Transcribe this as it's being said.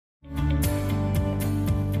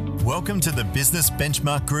Welcome to the Business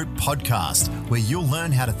Benchmark Group podcast, where you'll learn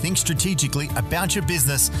how to think strategically about your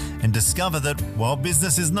business and discover that while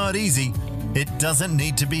business is not easy, it doesn't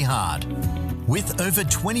need to be hard. With over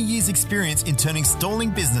 20 years experience in turning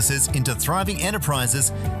stalling businesses into thriving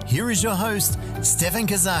enterprises, here is your host, Stefan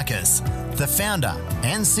Kazakis, the founder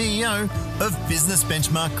and CEO of Business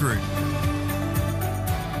Benchmark Group.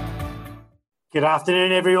 Good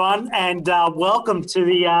afternoon, everyone, and welcome to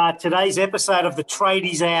the today's episode of the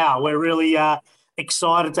Tradies Hour. We're really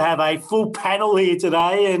excited to have a full panel here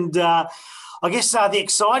today, and I guess the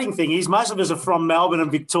exciting thing is most of us are from Melbourne and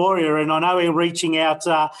Victoria, and I know we're reaching out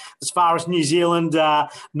as far as New Zealand,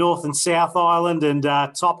 North and South Island, and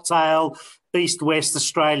Top Tail, East West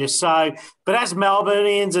Australia. So, but as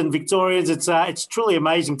Melbournians and Victorians, it's truly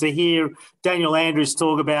amazing to hear Daniel Andrews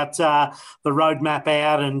talk about the roadmap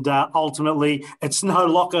out, and ultimately it's no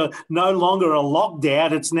longer a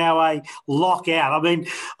lockdown; it's now a lockout. I mean,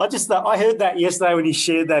 I heard that yesterday when he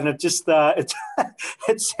shared that, and it just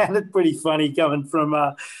it sounded pretty funny coming from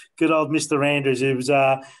good old Mr. Andrews. It was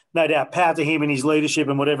no doubt power to him and his leadership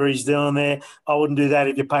and whatever he's doing there. I wouldn't do that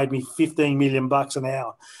if you paid me $15 million an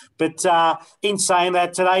hour. But in saying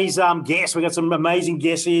that, today's guests, we've got some amazing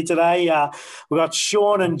guests here today. We've got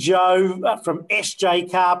Sean and Joe from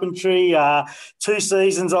SJ Carpentry, 2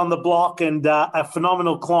 seasons on the block and a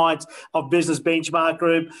phenomenal client of Business Benchmark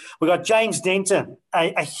Group. We've got James Denton,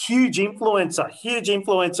 a huge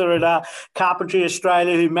influencer at Carpentry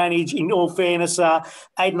Australia, who manage, in all fairness,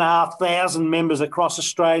 8,500 members across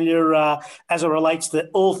Australia as it relates to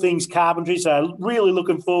all things carpentry. So really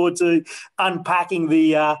looking forward to unpacking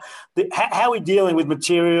how we're dealing with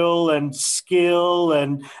material and skill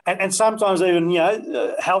and sometimes even,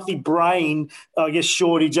 healthy brain, I guess,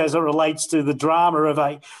 shortage as it relates to the drama of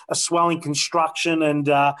a swelling construction and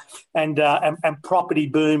property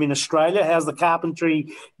boom in Australia. How's the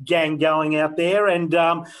carpentry gang going out there? And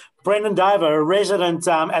Brendan Dover, a resident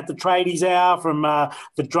at the Tradies Hour from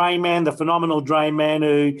the Drain Man, the phenomenal Drain Man,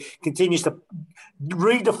 who continues to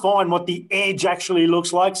redefine what the edge actually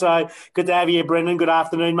looks like. So good to have you here, Brendan. Good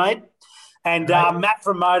afternoon, mate. And Matt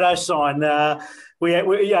from MotoSign.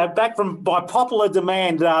 We're back from by popular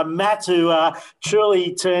demand. Matt, who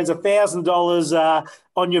truly turns $1,000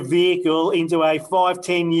 on your vehicle into a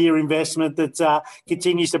 5-10 year investment that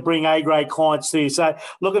continues to bring A-grade clients to you. So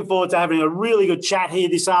looking forward to having a really good chat here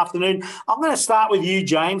this afternoon. I'm going to start with you,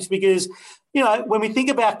 James, because when we think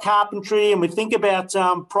about carpentry and we think about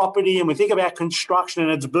property and we think about construction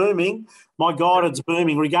and it's booming, my God, it's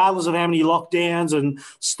booming. Regardless of how many lockdowns and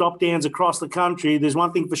stop downs across the country, there's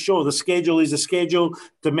one thing for sure. The schedule is the schedule.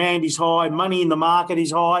 Demand is high. Money in the market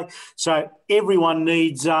is high. So everyone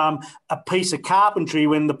needs a piece of carpentry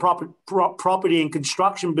when the property and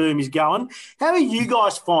construction boom is going. How are you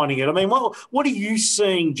guys finding it? I mean, what are you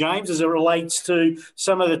seeing, James, as it relates to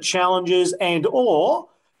some of the challenges or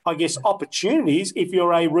I guess, opportunities if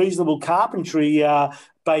you're a reasonable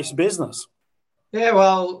carpentry-based business? Yeah,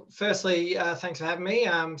 well, firstly, thanks for having me.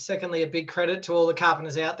 Secondly, a big credit to all the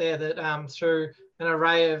carpenters out there that through an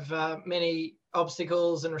array of many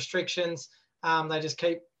obstacles and restrictions, they just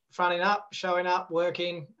keep fronting up, showing up,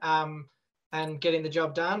 working, and getting the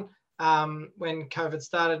job done. When COVID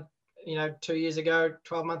started, 2 years ago,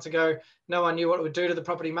 12 months ago, no one knew what it would do to the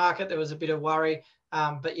property market. There was a bit of worry.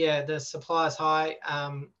 But yeah, the supply is high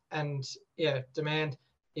and demand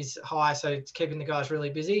is high. So it's keeping the guys really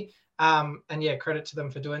busy. And yeah, credit to them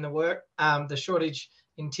for doing the work. The shortage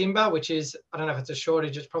in timber, which is, I don't know if it's a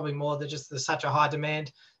shortage, it's probably more than just there's such a high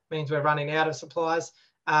demand, means we're running out of supplies.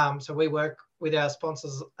 So we work with our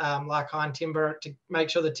sponsors like Hein Timber to make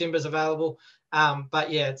sure the timber's available.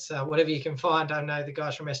 But yeah, it's whatever you can find. I know the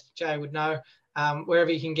guys from SJ would know.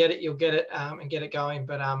 Wherever you can get it, you'll get it and get it going.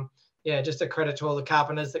 But yeah, just a credit to all the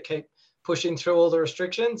carpenters that keep pushing through all the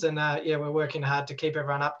restrictions. And we're working hard to keep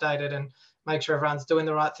everyone updated and make sure everyone's doing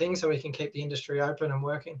the right thing so we can keep the industry open and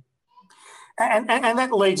working. And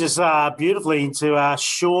that leads us beautifully into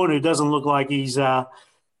Sean, who doesn't look like he's a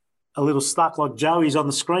little stuck like Joey's on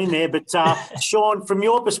the screen there. But Sean, from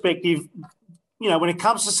your perspective, when it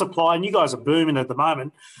comes to supply, and you guys are booming at the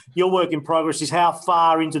moment, your work in progress is how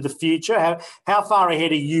far into the future, how far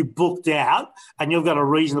ahead are you booked out, and you've got a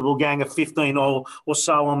reasonable gang of 15 or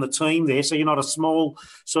so on the team there, so you're not a small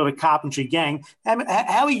sort of carpentry gang.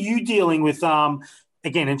 How are you dealing with,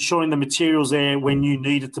 again, ensuring the material's there when you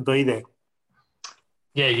need it to be there?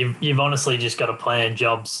 Yeah, you've honestly just got to plan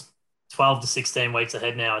jobs 12 to 16 weeks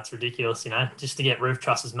ahead now. It's ridiculous, just to get roof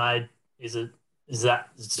trusses made is that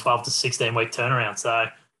 12 to 16 week turnaround. So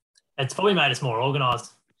it's probably made us more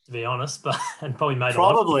organised, to be honest, and probably made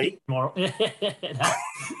probably more.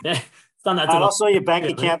 Yeah. done that. And I saw your bank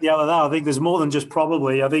account the other day. I think there's more than just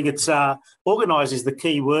probably. I think it's organised is the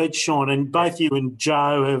key word, Sean. And both you and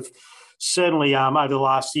Joe have certainly over the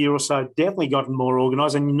last year or so definitely gotten more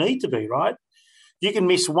organised, and you need to be, right? You can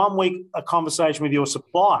miss 1 week a conversation with your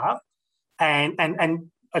supplier and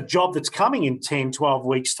a job that's coming in 10, 12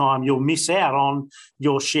 weeks' time, you'll miss out on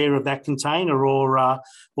your share of that container or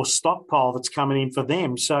stockpile that's coming in for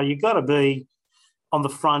them. So you've got to be on the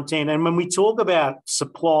front end. And when we talk about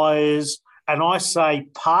suppliers, and I say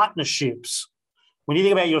partnerships, when you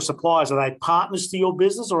think about your suppliers, are they partners to your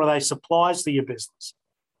business or are they suppliers to your business?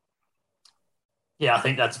 Yeah, I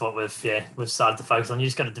think that's what we've started to focus on. You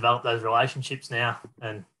just got to develop those relationships now,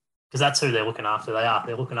 and because that's who they're looking after.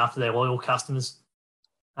 They're looking after their loyal customers.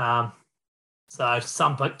 So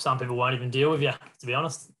some people won't even deal with you, to be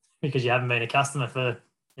honest, because you haven't been a customer for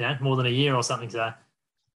more than a year or something. So,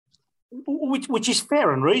 which is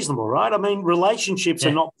fair and reasonable, right? I mean, relationships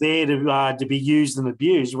are not there to be used and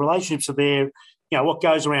abused. Relationships are there. What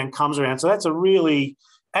goes around comes around. So that's a really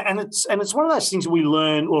it's one of those things we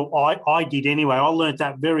learn, or I did anyway. I learned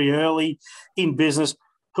that very early in business.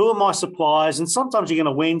 Who are my suppliers? And sometimes you're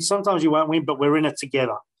going to win, sometimes you won't win, but we're in it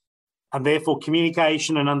together. And therefore,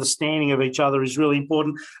 communication and understanding of each other is really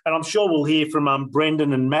important. And I'm sure we'll hear from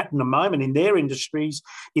Brendan and Matt in a moment in their industries,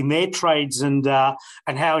 in their trades, and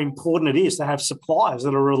how important it is to have suppliers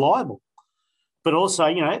that are reliable. But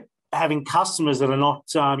also, having customers that are not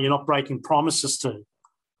you're not breaking promises to.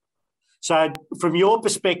 So, from your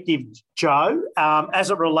perspective, Joe,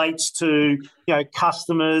 as it relates to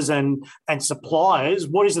customers and suppliers,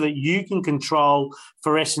 what is it that you can control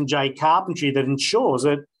for S&J Carpentry that ensures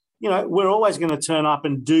that we're always going to turn up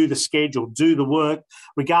and do the schedule, do the work,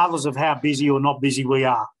 regardless of how busy or not busy we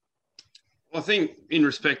are? Well, I think in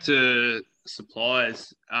respect to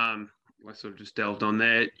suppliers, I sort of just delved on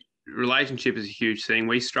there. Relationship is a huge thing.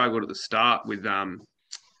 We struggled at the start with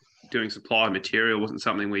doing supply of material. It wasn't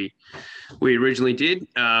something we originally did.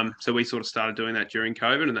 So we sort of started doing that during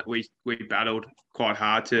COVID, and that we battled quite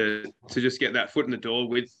hard to just get that foot in the door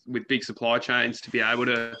with big supply chains to be able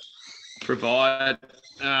to provide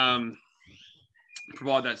that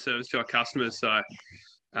service to our customers. So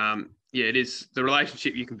it is the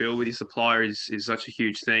relationship you can build with your supplier is such a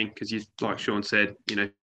huge thing, because you, like Sean said, you're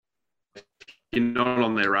not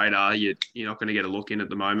on their radar, you're not going to get a look in at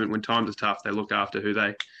the moment. When times are tough, they look after who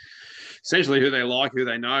they like, who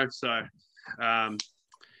they know. So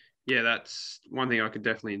that's one thing I could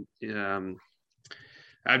definitely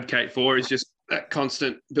advocate for, is just that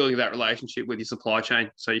constant building of that relationship with your supply chain,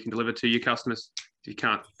 so you can deliver to your customers. If you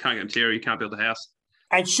can't get material, you can't build a house.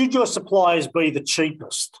 And should your suppliers be the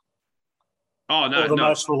cheapest? Oh, no. Or the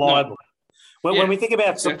most reliable? When we think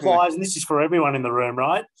about suppliers, definitely. And this is for everyone in the room,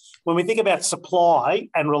 right? When we think about supply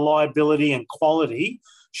and reliability and quality,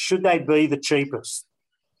 should they be the cheapest?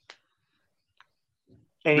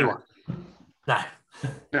 Anyone? No.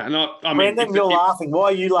 No, I mean, Brendan, you're laughing. Why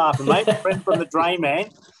are you laughing, mate? Friend from the Drain Man.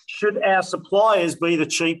 Should our suppliers be the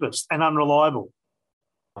cheapest and unreliable?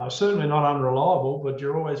 Certainly not unreliable, but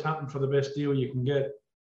you're always hunting for the best deal you can get.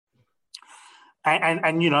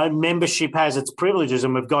 And membership has its privileges,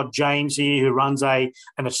 and we've got James here who runs an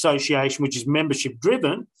association which is membership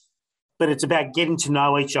driven, but it's about getting to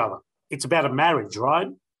know each other. It's about a marriage, right?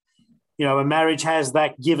 A marriage has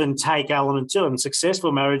that give and take element to it. And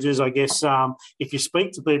successful marriages, I guess, if you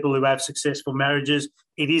speak to people who have successful marriages,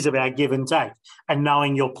 it is about give and take and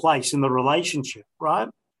knowing your place in the relationship, right?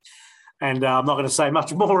 And I'm not going to say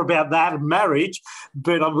much more about that in marriage,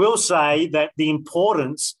 but I will say that the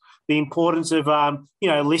importance of,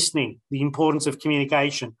 listening, the importance of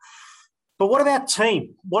communication. But what about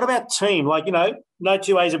team? Like, no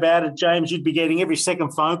two ways about it, James, you'd be getting every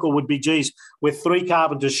second phone call would be, geez, we're 3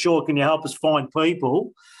 carpenters short. Can you help us find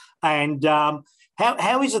people? And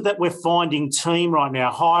how is it that we're finding team right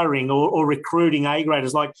now, hiring or recruiting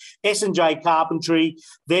A-graders? Like S&J Carpentry,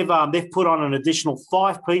 they've put on an additional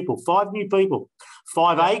 5 new people,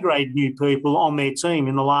 5 A-grade new people on their team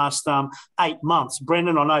in the last 8 months.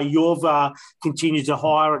 Brendan, I know you've continued to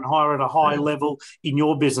hire at a high level in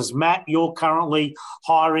your business. Matt, you're currently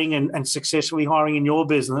hiring and successfully hiring in your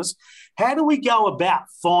business. How do we go about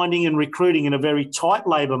finding and recruiting in a very tight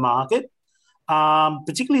labour market,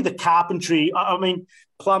 particularly the carpentry? I mean,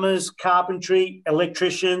 plumbers, carpentry,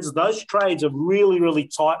 electricians, those trades are really, really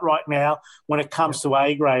tight right now when it comes to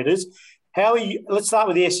A-graders. How are you? Let's start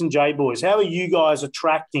with the S&J boys. How are you guys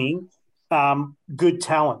attracting good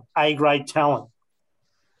talent, A-grade talent?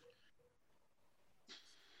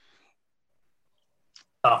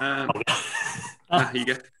 You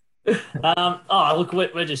go. Look,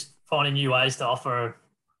 we're just finding new ways to offer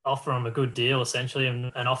offer them a good deal essentially,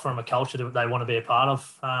 and offer them a culture that they want to be a part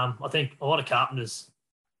of. I think a lot of carpenters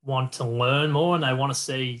want to learn more, and they want to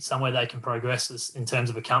see somewhere they can progress in terms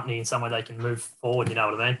of a company and somewhere they can move forward. You know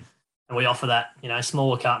what I mean? And we offer that.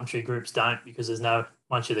 Smaller carpentry groups don't, because there's no,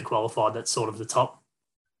 once you're the qualified, that's sort of the top.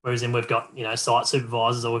 Whereas then we've got, site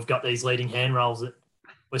supervisors, or we've got these leading hand roles that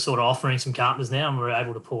we're sort of offering some carpenters now, and we're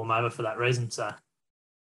able to pull them over for that reason. So.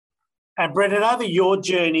 And Brendan, over your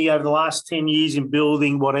journey over the last 10 years in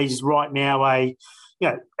building what is right now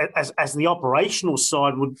as the operational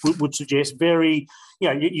side would suggest, very,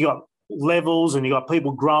 you got levels and you got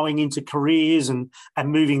people growing into careers and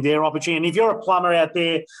moving their opportunity. And if you're a plumber out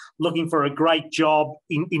there looking for a great job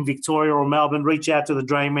in Victoria or Melbourne, reach out to the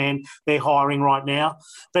Dream Man. They're hiring right now.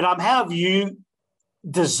 But how have you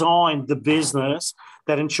designed the business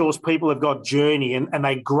that ensures people have got journey and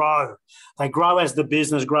they grow? They grow as the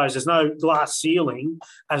business grows. There's no glass ceiling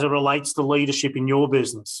as it relates to leadership in your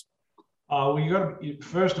business.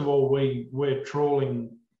 First of all, we're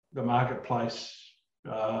trawling the marketplace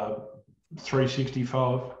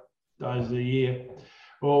 365 days of the year,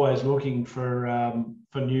 always looking for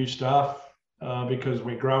new stuff because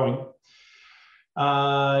we're growing.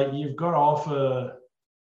 You've got to offer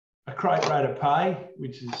a great rate of pay,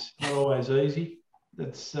 which is not always easy.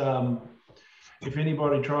 That's if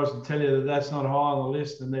anybody tries to tell you that that's not high on the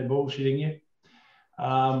list, then they're bullshitting you.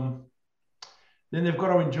 Then they've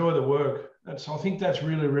got to enjoy the work. I think that's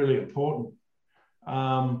really, really important.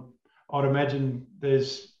 I'd imagine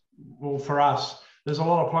for us, there's a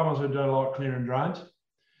lot of plumbers who don't like clearing drains,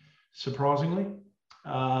 surprisingly.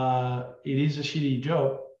 It is a shitty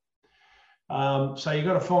job. So you've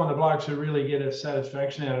got to find the blokes who really get a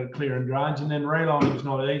satisfaction out of clearing drains, and then relining is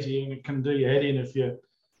not easy, and it can do your head in if you're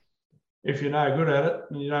no good at it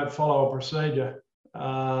and you don't follow a procedure.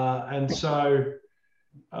 And so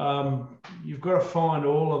you've got to find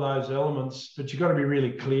all of those elements, but you've got to be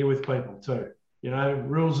really clear with people too.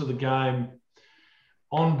 Rules of the game,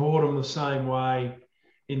 onboard them the same way,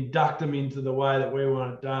 induct them into the way that we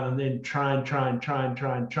want it done, and then train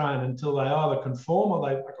until they either conform or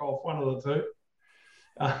they fuck off, one of the two.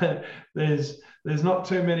 There's not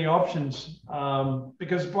too many options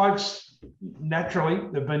because blokes, naturally,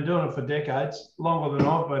 they've been doing it for decades, longer than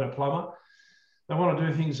I've been a plumber. They want to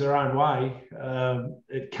do things their own way.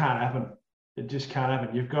 It can't happen. It just can't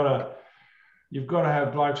happen. You've got to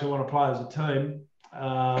have blokes who want to play as a team,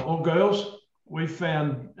 or girls. We've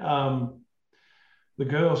found the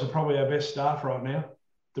girls are probably our best staff right now,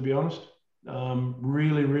 to be honest.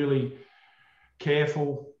 Really, really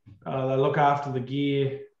careful. They look after the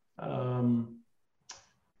gear, and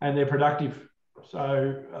they're productive.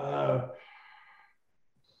 So,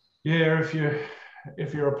 if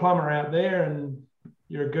you're a plumber out there and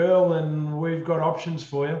you're a girl, then we've got options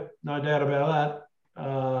for you, no doubt about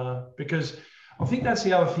that. Because I think that's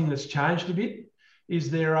the other thing that's changed a bit, is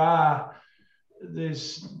there's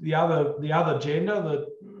the other gender that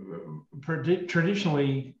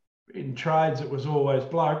traditionally in trades it was always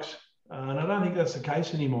blokes, and I don't think that's the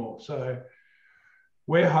case anymore. So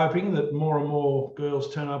we're hoping that more and more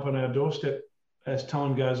girls turn up on our doorstep as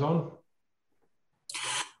time goes on.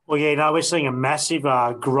 Well, yeah, we're seeing a massive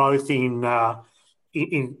growth in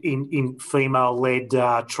female-led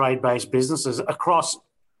trade-based businesses across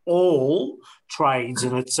all trades,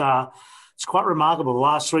 and it's quite remarkable. The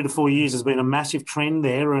last 3 to 4 years has been a massive trend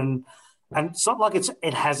there, and it's not like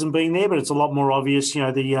it hasn't been there, but it's a lot more obvious.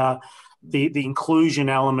 The inclusion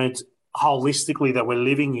element holistically that we're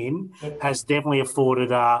living in has definitely afforded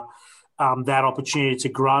that opportunity to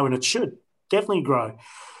grow, and it should definitely grow.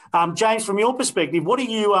 James, from your perspective, what are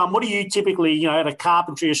you typically, at a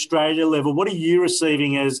Carpentry Australia level, what are you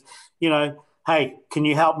receiving as, hey, can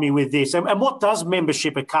you help me with this? And what does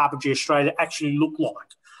membership at Carpentry Australia actually look like?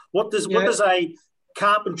 What does a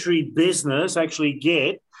carpentry business actually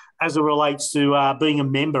get as it relates to being a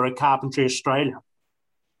member at Carpentry Australia?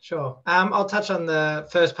 Sure. I'll touch on the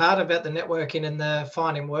first part about the networking and the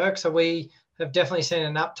finding work. So we have definitely seen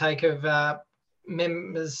an uptake of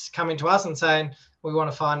members coming to us and saying we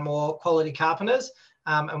want to find more quality carpenters.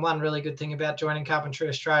 And one really good thing about joining Carpentry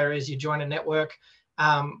Australia is you join a network,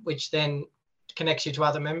 which then connects you to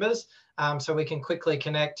other members. So we can quickly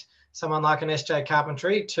connect someone like an SJ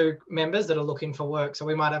Carpentry to members that are looking for work. So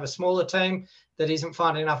we might have a smaller team that isn't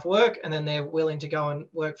finding enough work, and then they're willing to go and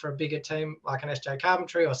work for a bigger team like an SJ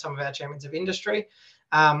Carpentry or some of our champions of industry.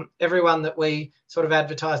 Everyone that we sort of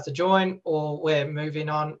advertise to join or we're moving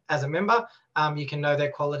on as a member, you can know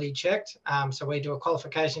their quality checked. So we do a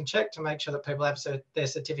qualification check to make sure that people have their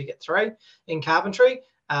Certificate 3 in carpentry.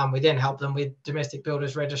 We then help them with domestic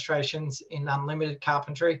builders registrations in unlimited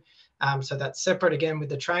carpentry. So that's separate again with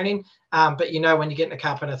the training. But when you're getting a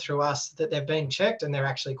carpenter through us that they've been checked and they're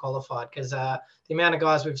actually qualified, because the amount of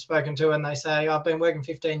guys we've spoken to and they say, I've been working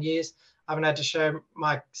 15 years, I haven't had to show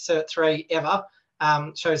my Cert 3 ever.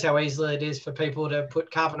 Shows how easily it is for people to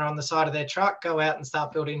put carpenter on the side of their truck, go out and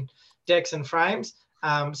start building decks and frames.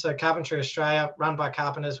 So Carpentry Australia, run by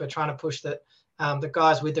carpenters, we're trying to push that the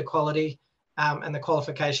guys with the quality and the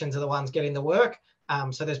qualifications are the ones getting the work.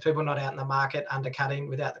 So there's people not out in the market undercutting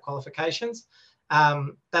without the qualifications.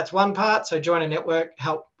 That's one part. So join a network,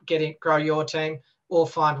 help grow your team or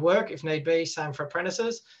find work if need be. Same for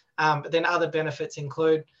apprentices. But then other benefits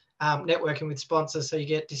include networking with sponsors. So you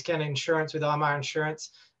get discounted insurance with IMAR Insurance.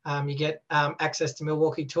 You get access to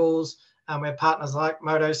Milwaukee Tools. We have partners like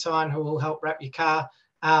MotoSign who will help wrap your car.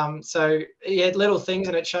 So yeah, little things,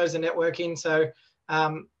 and it shows the networking. So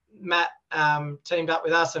Matt teamed up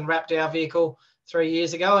with us and wrapped our vehicle 3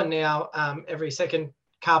 years ago, and now every second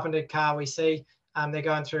carpentered car we see, they're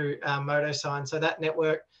going through MotoSign. So that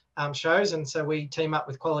network shows, and so we team up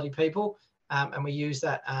with quality people and we use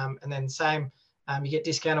that. And then same, you get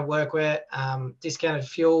discounted workwear, discounted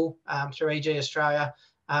fuel through EG Australia.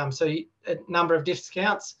 So a number of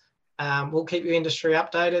discounts. We'll keep your industry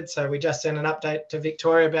updated. So we just sent an update to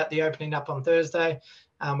Victoria about the opening up on Thursday.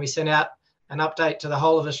 We sent out an update to the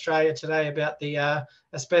whole of Australia today about the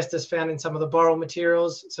asbestos found in some of the boral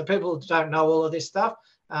materials. So people don't know all of this stuff.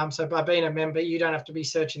 So by being a member, you don't have to be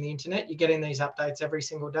searching the internet. You're getting these updates every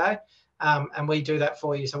single day. And we do that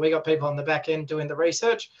for you. So we got people on the back end doing the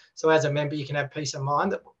research. So as a member, you can have peace of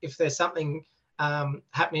mind that if there's something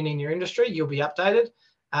happening in your industry, you'll be updated.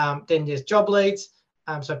 Then there's job leads.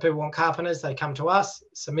 So people want carpenters, they come to us,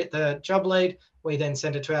 submit the job lead. We then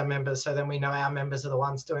send it to our members. So then we know our members are the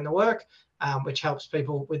ones doing the work, which helps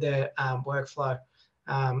people with their workflow.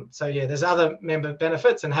 So yeah, there's other member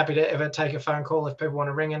benefits, and happy to ever take a phone call if people want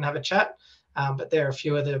to ring and have a chat. But there are a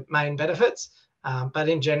few of the main benefits. But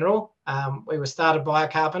in general, we were started by a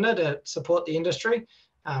carpenter to support the industry.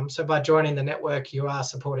 So by joining the network, you are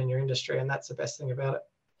supporting your industry, and that's the best thing about it.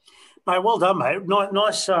 Mate, well done, mate.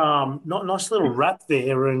 Nice little wrap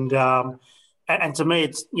there, and to me,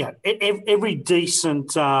 it's every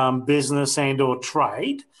decent business and/or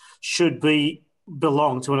trade should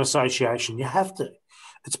belong to an association. You have to.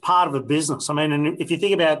 It's part of a business. I mean, and if you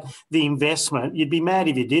think about the investment, you'd be mad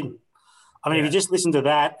if you didn't. I mean, if you just listened to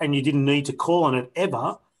that and you didn't need to call on it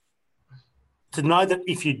ever, to know that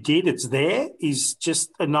if you did, it's there is just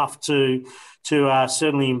enough to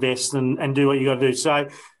certainly invest and do what you got to do. So.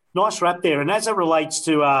 Nice wrap there. And as it relates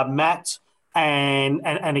to Matt and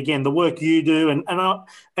again, the work you do, and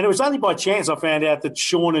it was only by chance I found out that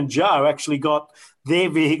Sean and Joe actually got their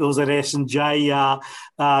vehicles at S&J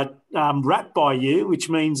wrapped by you, which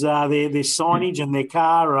means their signage and their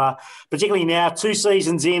car, particularly now 2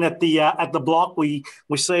 seasons in at the block, we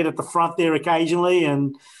see it at the front there occasionally,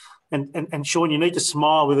 and Sean, you need to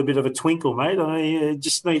smile with a bit of a twinkle, mate. I mean, you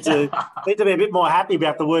just need to be a bit more happy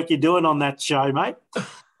about the work you're doing on that show, mate.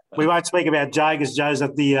 We won't speak about Joe because Joe's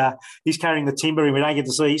at he's carrying the timber and we don't get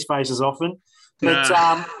to see his face as often.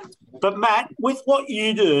 But Matt, with what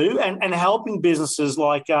you do and helping businesses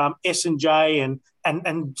like S&J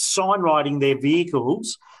and sign writing their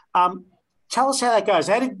vehicles, tell us how that goes.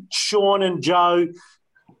 How did Sean and Joe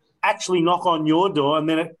actually knock on your door and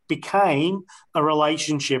then it became a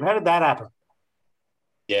relationship? How did that happen?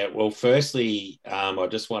 Yeah, well, firstly, I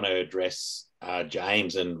just want to address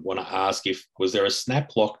James and want to ask was there a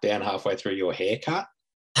snap lockdown halfway through your haircut?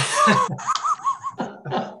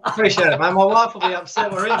 Appreciate it, mate. My wife will be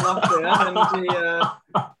upset. We're in lockdown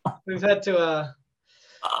and we've had to...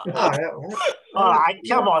 All right,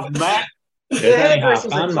 come on, Matt. Yeah,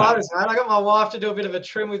 hairdressers are closed, mate. I got my wife to do a bit of a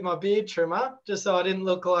trim with my beard trimmer, just so I didn't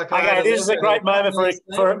look like. Okay, this is a great moment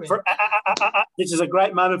this is a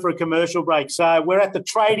great moment for a commercial break. So we're at the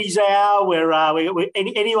Tradies Hour. Where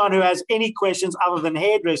anyone who has any questions other than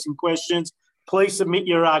hairdressing questions, please submit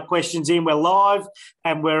your questions in. We're live,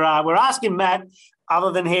 and we're asking Matt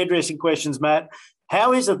other than hairdressing questions. Matt,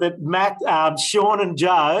 how is it that Matt, Sean, and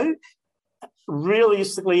Joe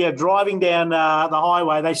realistically are driving down the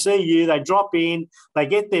highway, they see you, they drop in, they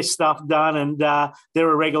get their stuff done, and they're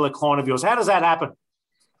a regular client of yours? How does that happen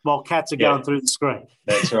while cats are going through the screen?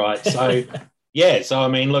 That's right. So, so I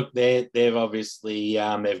mean, look, they've obviously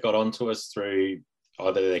they've got onto us through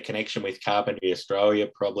either their connection with Carpentry Australia,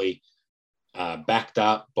 probably backed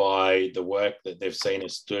up by the work that they've seen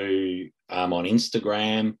us do on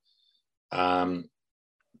Instagram,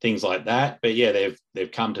 things like that. But yeah,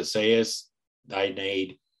 they've come to see us. They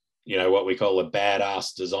need, what we call a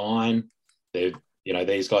badass design. They've,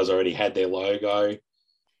 these guys already had their logo.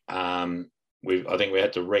 I think we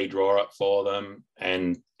had to redraw it for them,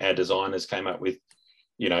 and our designers came up with,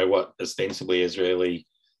 what ostensibly is really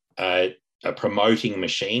a promoting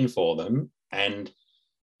machine for them. And,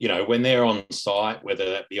 when they're on site,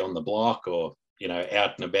 whether that be on the block or,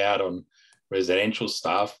 out and about on residential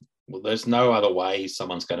stuff, well, there's no other way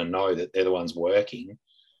someone's going to know that they're the ones working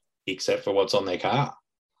except for what's on their car.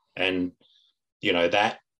 And,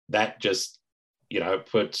 that just,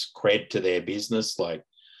 puts cred to their business. Like,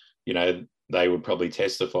 they would probably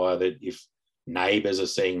testify that if neighbours are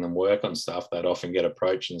seeing them work on stuff, they'd often get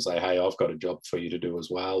approached and say, hey, I've got a job for you to do as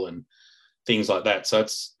well, and things like that. So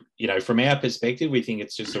it's, from our perspective, we think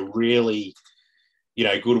it's just a really,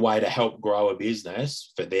 good way to help grow a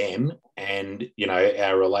business for them. And,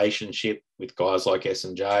 our relationship with guys like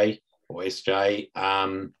S&J or SJ,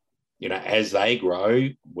 as they grow,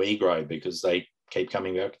 we grow because they keep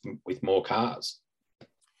coming back with more cars.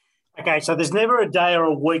 Okay, so there's never a day or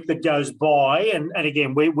a week that goes by, and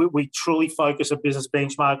again, we truly focus a Business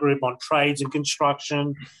Benchmark Group on trades and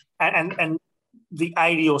construction, and the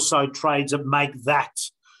 80 or so trades that make that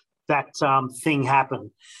thing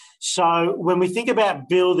happen. So when we think about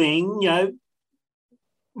building,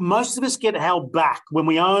 most of us get held back when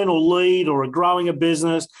we own or lead or are growing a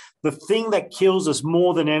business. The thing that kills us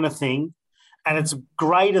more than anything, and it's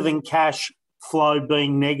greater than cash flow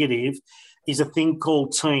being negative, is a thing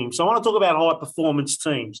called teams. So I want to talk about high-performance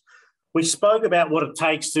teams. We spoke about what it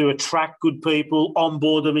takes to attract good people,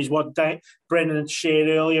 onboard them, is what Brendan shared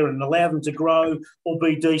earlier, and allow them to grow or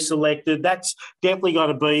be deselected. That's definitely got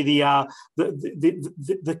to be the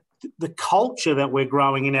culture that we're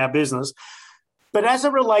growing in our business. But as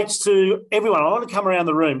it relates to everyone, I want to come around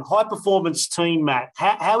the room. High-performance team, Matt,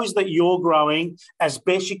 how is that you're growing as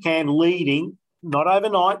best you can, leading, not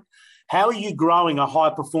overnight? How are you growing a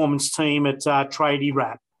high-performance team at Tradie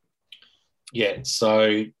Wrap? Yeah,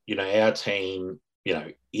 so, our team,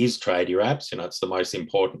 is Tradie Wraps. It's the most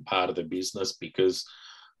important part of the business, because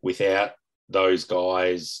without those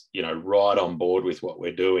guys, right on board with what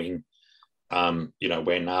we're doing,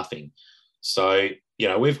 we're nothing. So,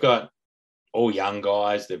 we've got all young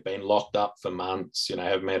guys. They've been locked up for months,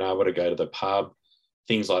 haven't been able to go to the pub,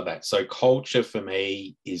 things like that. So culture for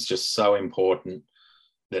me is just so important,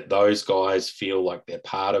 that those guys feel like they're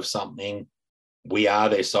part of something. We are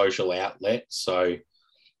their social outlet. So,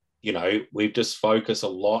 we've just focused a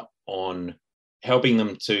lot on helping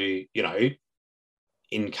them to,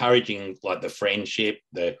 encouraging like the friendship,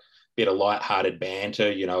 the bit of lighthearted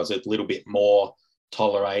banter, is a little bit more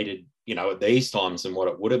tolerated, at these times than what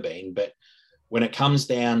it would have been. But when it comes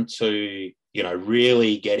down to,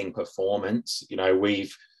 really getting performance,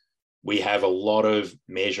 we have a lot of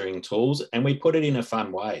measuring tools, and we put it in a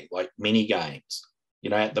fun way, like mini games.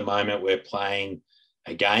 At the moment we're playing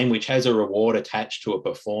a game which has a reward attached to a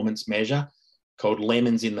performance measure called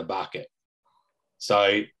Lemons in the Bucket.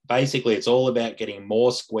 So basically it's all about getting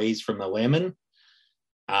more squeeze from the lemon.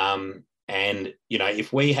 And,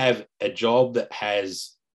 if we have a job that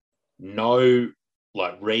has no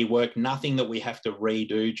rework, nothing that we have to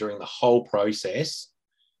redo during the whole process,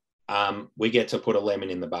 we get to put a lemon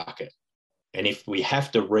in the bucket. And if we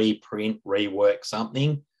have to rework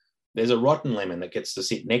something, there's a rotten lemon that gets to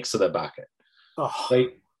sit next to the bucket. Oh.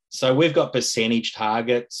 So we've got percentage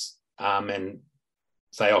targets, and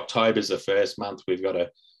say October's the first month, we've got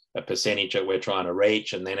a percentage that we're trying to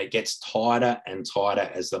reach, and then it gets tighter and tighter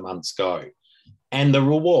as the months go. And the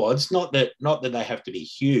rewards, not that they have to be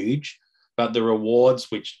huge, but the rewards,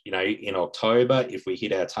 which, in October, if we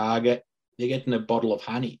hit our target, you're getting a bottle of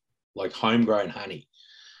honey, like homegrown honey,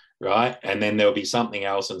 right? And then there'll be something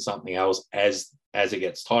else and something else as it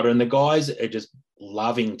gets tighter. And the guys are just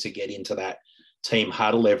loving to get into that team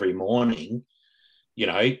huddle every morning,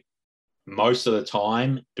 most of the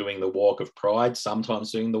time doing the walk of pride,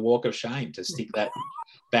 sometimes doing the walk of shame to stick that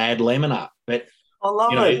bad lemon up. But I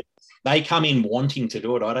love it. They come in wanting to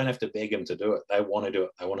do it. I don't have to beg them to do it. They want to do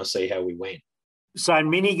it. They want to see how we went. So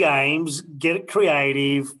mini games, get it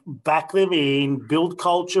creative, back them in, build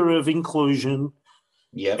culture of inclusion.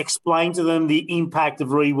 Yeah. Explain to them the impact of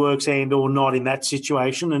reworks and or not in that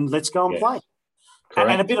situation, and let's go and play. Correct.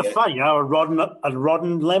 And a bit of fun, a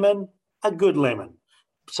rotten lemon, a good lemon.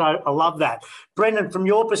 So I love that. Brendan, from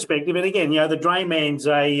your perspective, and again, the Drayman's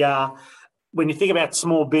when you think about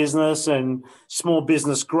small business and small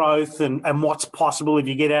business growth and what's possible if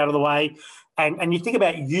you get out of the way, and you think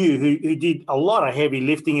about you who did a lot of heavy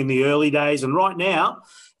lifting in the early days, and right now,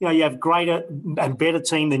 you have greater and better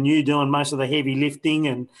team than you doing most of the heavy lifting,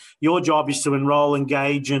 and your job is to enroll,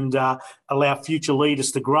 engage, and allow future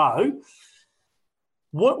leaders to grow.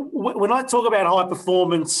 When I talk about high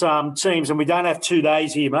performance teams, and we don't have 2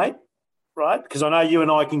 days here, mate, right? Because I know you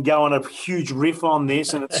and I can go on a huge riff on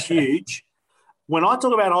this, and it's huge. When I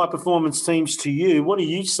talk about high-performance teams to you, what do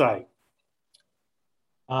you say?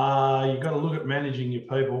 You've got to look at managing your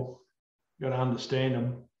people. You've got to understand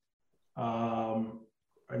them.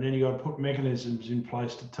 And then you've got to put mechanisms in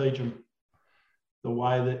place to teach them the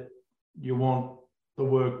way that you want the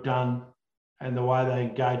work done and the way they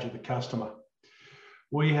engage with the customer.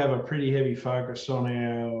 We have a pretty heavy focus on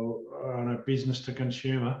our business to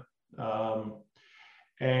consumer.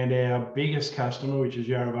 And our biggest customer, which is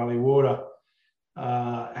Yarra Valley Water,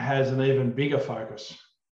 has an even bigger focus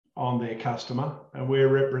on their customer, and we're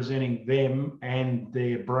representing them and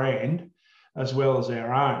their brand as well as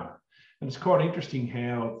our own. And it's quite interesting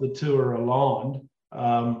how the two are aligned.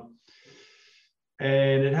 And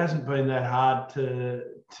it hasn't been that hard to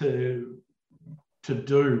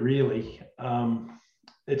do, really.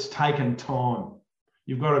 It's taken time.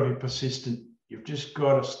 You've got to be persistent. You've just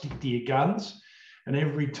got to stick to your guns. And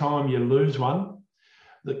every time you lose one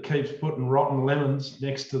that keeps putting rotten lemons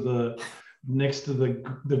next to the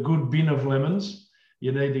good bin of lemons,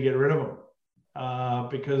 you need to get rid of them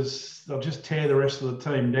because they'll just tear the rest of the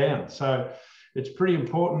team down. So it's pretty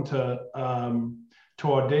important to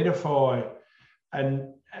identify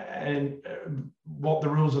and what the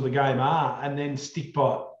rules of the game are, and then stick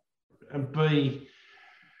by it and be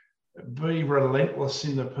relentless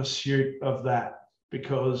in the pursuit of that.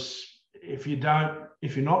 Because if you're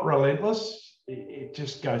not relentless, it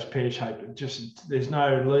just goes pear-shaped. There's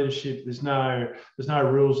no leadership. There's no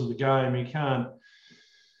rules of the game.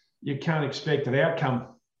 You can't expect an outcome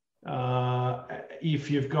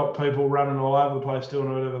if you've got people running all over the place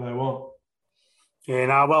doing whatever they want. Yeah,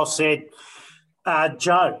 no, well said.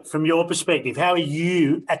 Joe, from your perspective, how are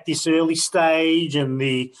you at this early stage and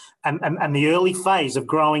the early phase of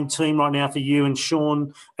growing team right now for you and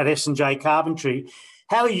Sean at S&J Carpentry?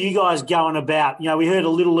 How are you guys going about? We heard a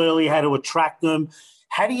little earlier how to attract them.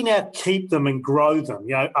 How do you now keep them and grow them?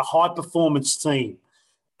 A high-performance team,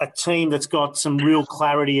 a team that's got some real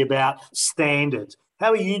clarity about standards. How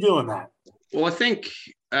are you doing that? Well, I think,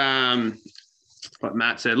 like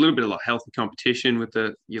Matt said, a little bit of like healthy competition with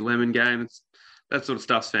your lemon game. That sort of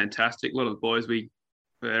stuff's fantastic. A lot of the boys,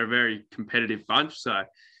 they're a very competitive bunch. So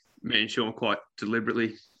me and Sean quite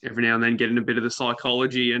deliberately every now and then get in a bit of the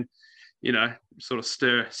psychology and, sort of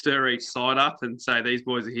stir each side up and say, these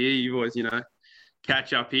boys are here, you boys,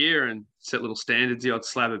 catch up here, and set little standards. The odd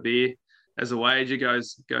slab of beer as a wager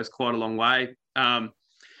goes quite a long way. But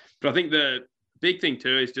I think the big thing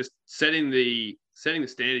too is just setting the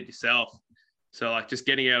standard yourself. So like just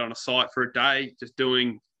getting out on a site for a day, just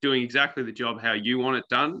doing exactly the job how you want it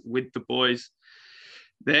done with the boys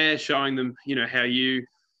there, showing them, how we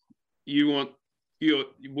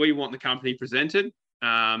want the company presented.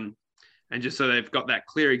 And just so they've got that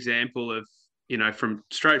clear example of, from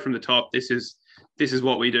straight from the top, this is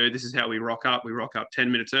what we do. This is how we rock up. We rock up 10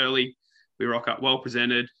 minutes early. We rock up well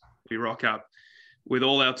presented. We rock up with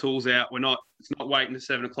all our tools out. It's not waiting to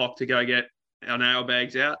 7 o'clock to go get our nail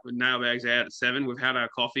bags out. With nail bags out at 7, we've had our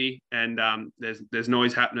coffee, and there's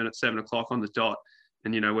noise happening at 7 o'clock on the dot.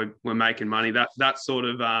 And, we're making money. That sort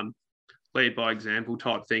of lead by example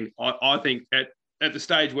type thing. I think at the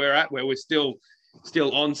stage we're at, where we're still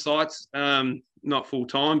on sites, not full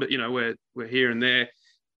time, but we're here and there,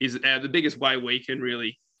 is the biggest way we can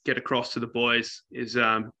really get across to the boys is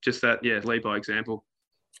just that, lead by example.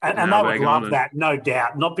 And they would love that, no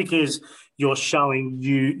doubt. Not because you're showing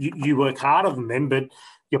you work harder than them, but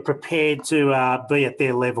you're prepared to be at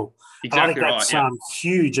their level. Exactly. I think that's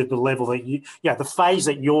huge at the level that the phase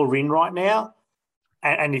that you're in right now.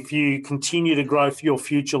 And if you continue to grow for your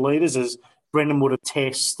future leaders, as Brendan would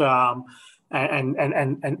attest, and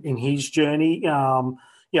in his journey,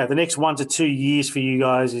 the next 1 to 2 years for you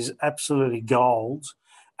guys is absolutely gold,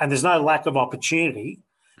 and there's no lack of opportunity,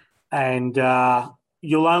 and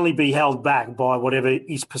you'll only be held back by whatever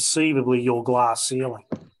is perceivably your glass ceiling.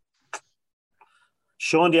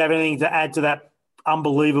 Sean, do you have anything to add to that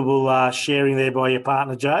unbelievable sharing there by your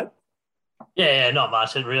partner, Joe? Yeah, not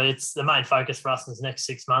much. It's the main focus for us in the next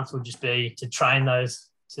 6 months would just be to train those.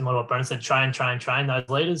 Similar to what Brendan said, train those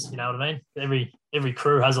leaders. You know what I mean? Every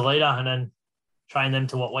crew has a leader, and then train them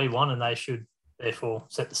to what we want, and they should therefore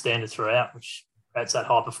set the standard throughout, which creates that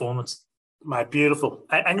high performance. Mate, beautiful.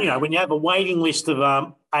 And when you have a waiting list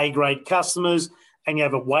of A-grade customers and you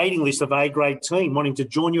have a waiting list of A-grade team wanting to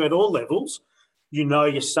join you at all levels,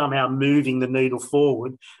 you're somehow moving the needle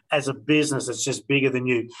forward as a business that's just bigger than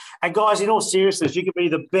you. And guys, in all seriousness, you could be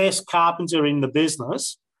the best carpenter in the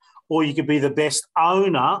business, or you could be the best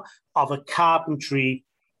owner of a carpentry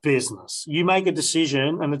business. You make a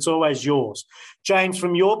decision and it's always yours. James,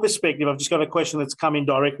 from your perspective, I've just got a question that's come in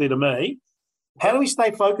directly to me. How do we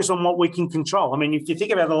stay focused on what we can control? I mean, if you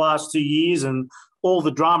think about the last 2 years and all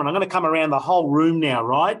the drama, and I'm going to come around the whole room now,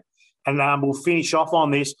 right? And we'll finish off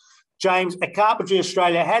on this. James, at Carpentry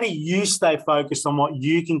Australia, how do you stay focused on what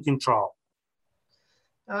you can control?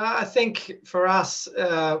 I think for us,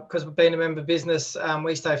 because we've been a member business,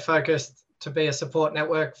 we stay focused to be a support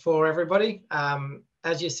network for everybody.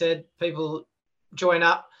 As you said, people join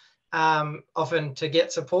up often to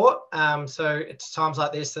get support. So it's times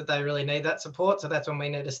like this that they really need that support. So that's when we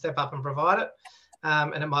need to step up and provide it.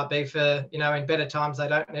 And it might be for, in better times, they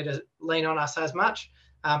don't need to lean on us as much.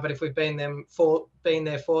 But if we've been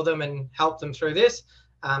there for them and helped them through this,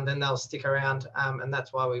 then they'll stick around. And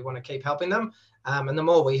that's why we want to keep helping them. And the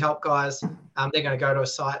more we help guys, they're going to go to a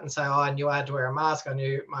site and say, oh, I knew I had to wear a mask. I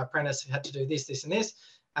knew my apprentice had to do this, this, and this.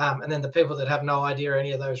 And then the people that have no idea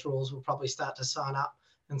any of those rules will probably start to sign up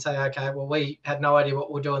and say, okay, well, we had no idea what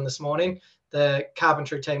we were doing this morning. The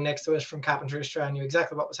carpentry team next to us from Carpentry Australia knew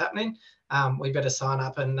exactly what was happening. We better sign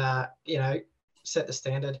up and, set the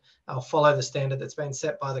standard. I'll follow the standard that's been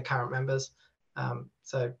set by the current members.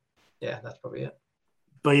 So, yeah, that's probably it.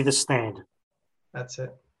 Be the standard. That's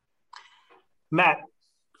it. Matt,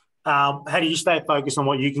 how do you stay focused on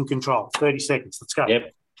what you can control? 30 seconds. Let's go.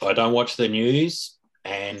 Yep. I don't watch the news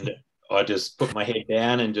and I just put my head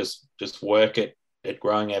down and just work at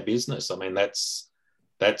growing our business. I mean, that's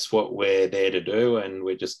what we're there to do, and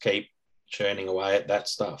we just keep churning away at that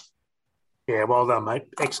stuff. Yeah, well done, mate.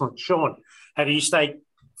 Excellent. Sean, how do you stay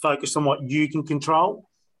focused on what you can control?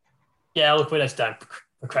 Yeah, look, we just don't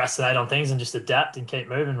procrastinate on things and just adapt and keep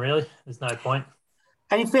moving, really. There's no point.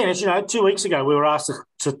 And in fairness, 2 weeks ago, we were asked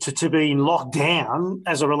to be in lockdown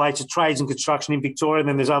as it relates to trades and construction in Victoria, and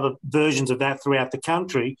then there's other versions of that throughout the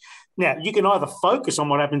country. Now, you can either focus on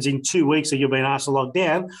what happens in 2 weeks that you've been asked to lock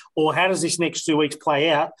down, or how does this next 2 weeks play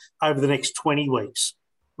out over the next 20 weeks,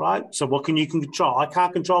 right? So what can you control? I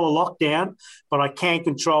can't control a lockdown, but I can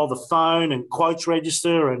control the phone and quotes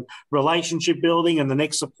register and relationship building and the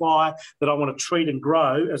next supplier that I want to treat and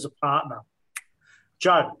grow as a partner.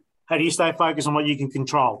 Joe, how do you stay focused on what you can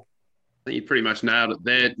control? I think you pretty much nailed it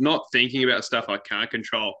there. Not thinking about stuff I can't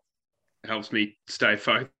control helps me stay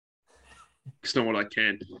focused on what I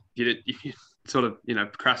can. If you sort of,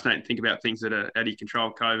 procrastinate and think about things that are out of your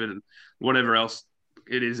control, COVID and whatever else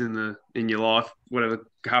it is in your life, whatever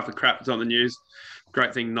half the crap that's on the news,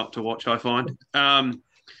 great thing not to watch, I find.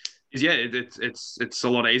 It's a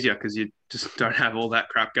lot easier because you just don't have all that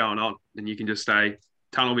crap going on, and you can just stay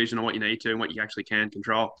tunnel vision on what you need to and what you actually can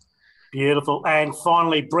control. Beautiful. And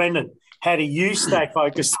finally, Brendan, how do you stay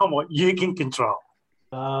focused on what you can control?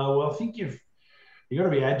 Well, I think you've got to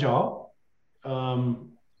be agile,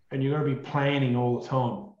 and you've got to be planning all the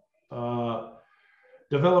time.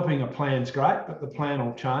 Developing a plan's great, but the plan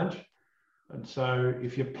will change. And so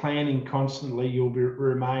if you're planning constantly, you'll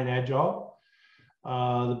remain agile.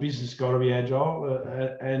 The business has got to be agile.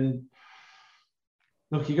 And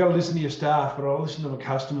look, you've got to listen to your staff, but I listen to my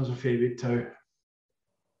customers a fair bit too.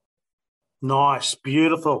 Nice,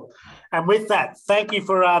 beautiful. And with that, thank you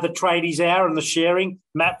for the Tradies Hour and the sharing.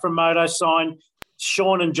 Matt from MotoSign,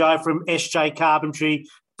 Sean and Joe from SJ Carpentry,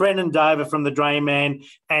 Brendan Dover from the Drayman,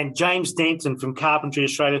 and James Denton from Carpentry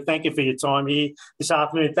Australia. Thank you for your time here this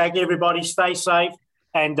afternoon. Thank you, everybody. Stay safe,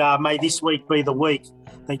 and may this week be the week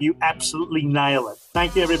that you absolutely nail it.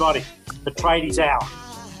 Thank you, everybody. The Tradies Hour.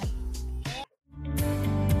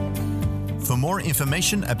 For more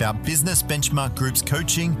information about Business Benchmark Group's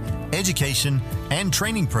coaching, education and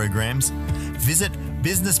training programs, visit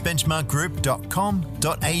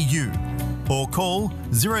businessbenchmarkgroup.com.au or call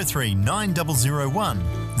 039001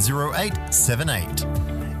 0878.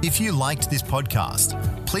 If you liked this podcast,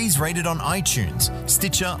 please rate it on iTunes,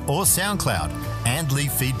 Stitcher or SoundCloud and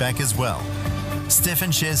leave feedback as well.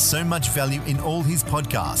 Stefan shares so much value in all his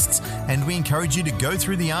podcasts, and we encourage you to go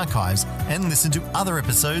through the archives and listen to other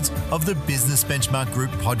episodes of the Business Benchmark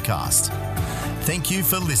Group podcast. Thank you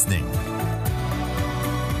for listening.